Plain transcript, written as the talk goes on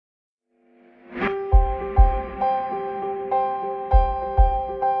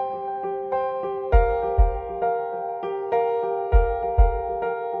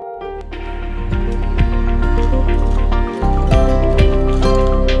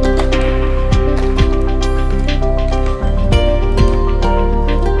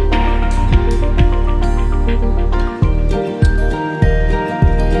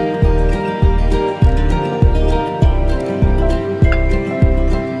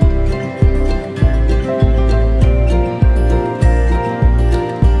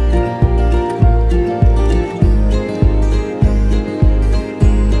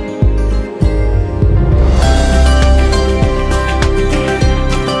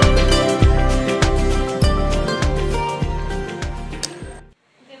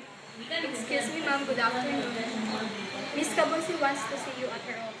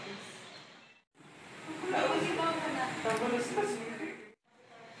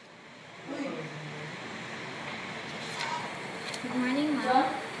Good morning, ma'am.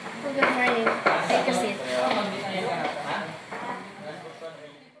 Oh, good morning. Take a seat.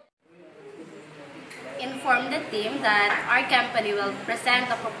 Inform the team that our company will present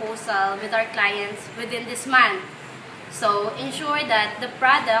a proposal with our clients within this month. So, ensure that the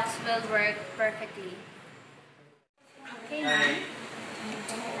products will work perfectly. Okay, ma'am.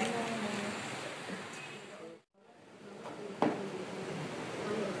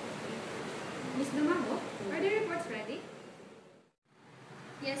 Miss Dumago, are the reports ready?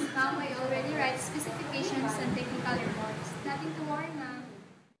 Yes, ma'am. I already write specifications and technical reports. Nothing to worry, ma'am.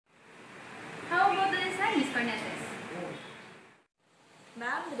 How about the design, Miss Cornetes?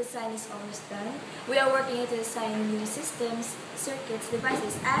 Ma'am, the design is almost done. We are working to design new systems, circuits,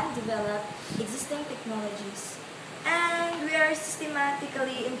 devices, and develop existing technologies. And we are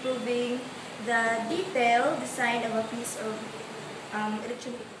systematically improving the detailed design of a piece of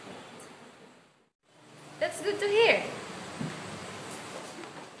electronic equipment. That's good to hear.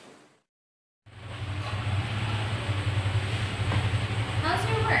 How's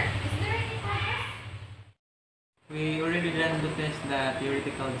your work? Is there any progress? We already ran the test the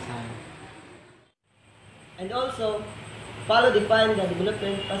theoretical design. And also, follow define the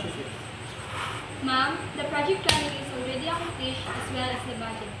development processes. Ma'am, the project planning is already accomplished as well as the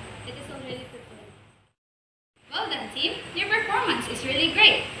budget. It is already prepared. Well done, team. Your performance is really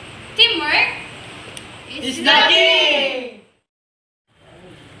great. Teamwork is The king!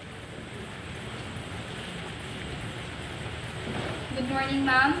 Good morning,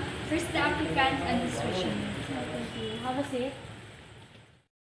 ma'am. First, the applicant administration. Thank you. Have a seat.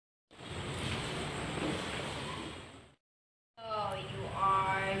 So, you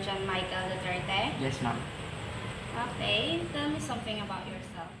are John Michael Duterte? Yes, ma'am. Okay, tell me something about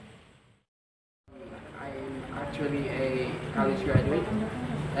yourself. I'm actually a college graduate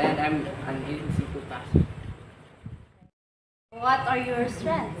and I'm an agency passer. What are your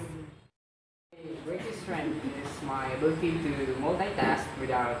strengths? My greatest strength is my ability to multitask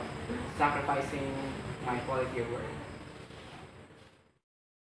without sacrificing my quality of work.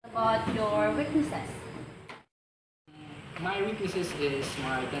 About your weaknesses? My weaknesses is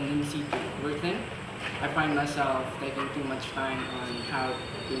my tendency to overthink. I find myself taking too much time on how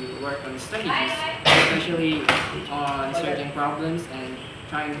to work on strategies, especially on certain problems and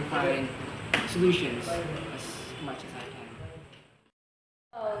trying to find solutions as much as I can.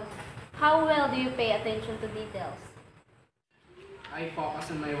 So, how well do you pay attention to details? I focus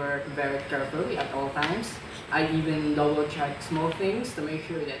on my work very carefully at all times. I even double check small things to make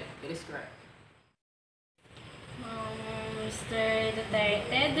sure that it is correct. Mr.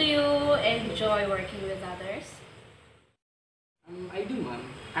 Duterte, do you enjoy working with others? I do, ma'am.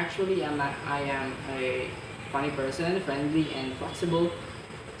 Actually, I am a funny person, friendly and flexible,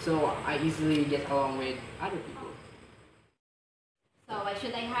 so I easily get along with other people. So, why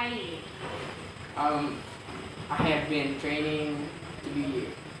should I hire you? I have been training to be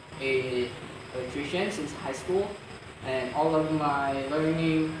a electrician since high school, and all of my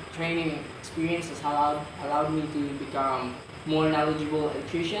training experience has allowed me to become more knowledgeable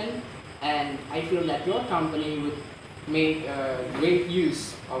electrician, and I feel that your company would make great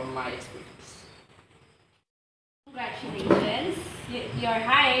use of my expertise. Congratulations. You're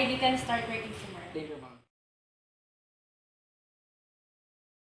hired. You can start working tomorrow. Thank you, ma'am.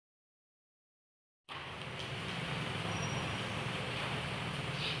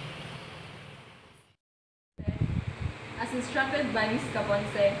 As instructed by Ms.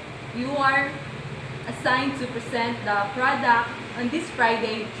 Caponce, you are assigned to present the product on this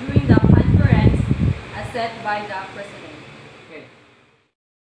Friday during the conference as set by the President. Okay.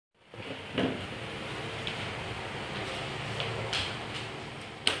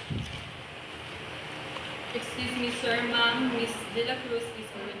 Excuse me, sir, ma'am. Ms. De La Cruz is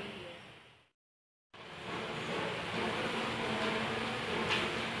already here.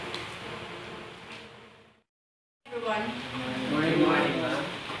 Everyone. Good morning, ma'am.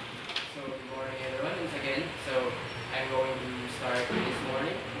 So, good morning, everyone. Once again, so I'm going to start this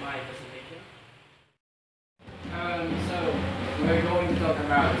morning my presentation. So we're going to talk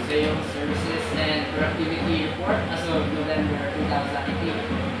about sales, services, and productivity report as of November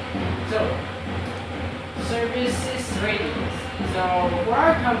 2018. So, services ratings. So, for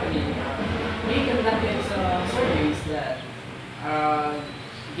our company, we conducted some surveys that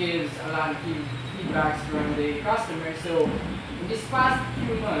gives a lot of feedbacks from the customers. So, in this past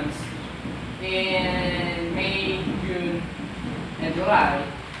few months, in May, June, and July,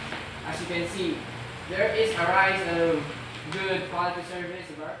 as you can see, there is a rise of good quality service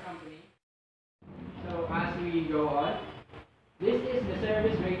of our company. So as we go on, this is the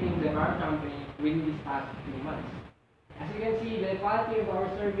service ratings of our company within these past few months. As you can see, the quality of our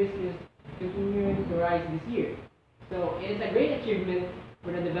service is continuing to rise this year. So it is a great achievement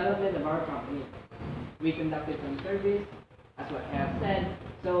for the development of our company. We conducted some surveys, as what I have said.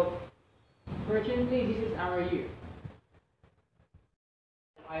 So fortunately, this is our year.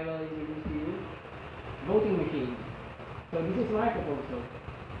 I will introduce to you voting machine. So this is my proposal.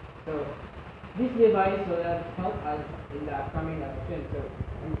 So this device will help us in the upcoming election. So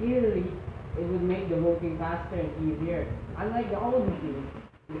ideally, it would make the voting faster and easier. Unlike the old machines,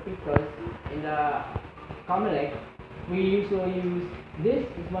 because in the Comelec, we usually use this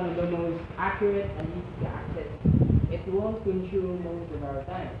is one of the most accurate and easy to access. It won't consume most of our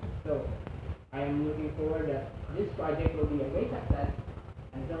time. So I am looking forward that this project will be a great success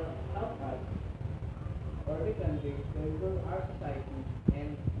and will help us or the country to improve our society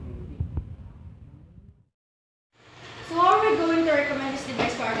and community. So how are we going to recommend this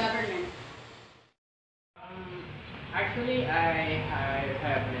device to our government? Actually, I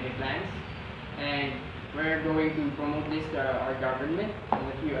have many plans, and we're going to promote this to our government in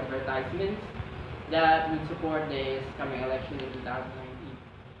a few advertisements that would support this coming election in 2019.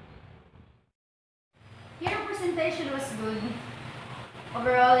 Your presentation was good.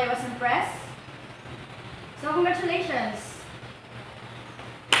 Overall, I was impressed. So congratulations.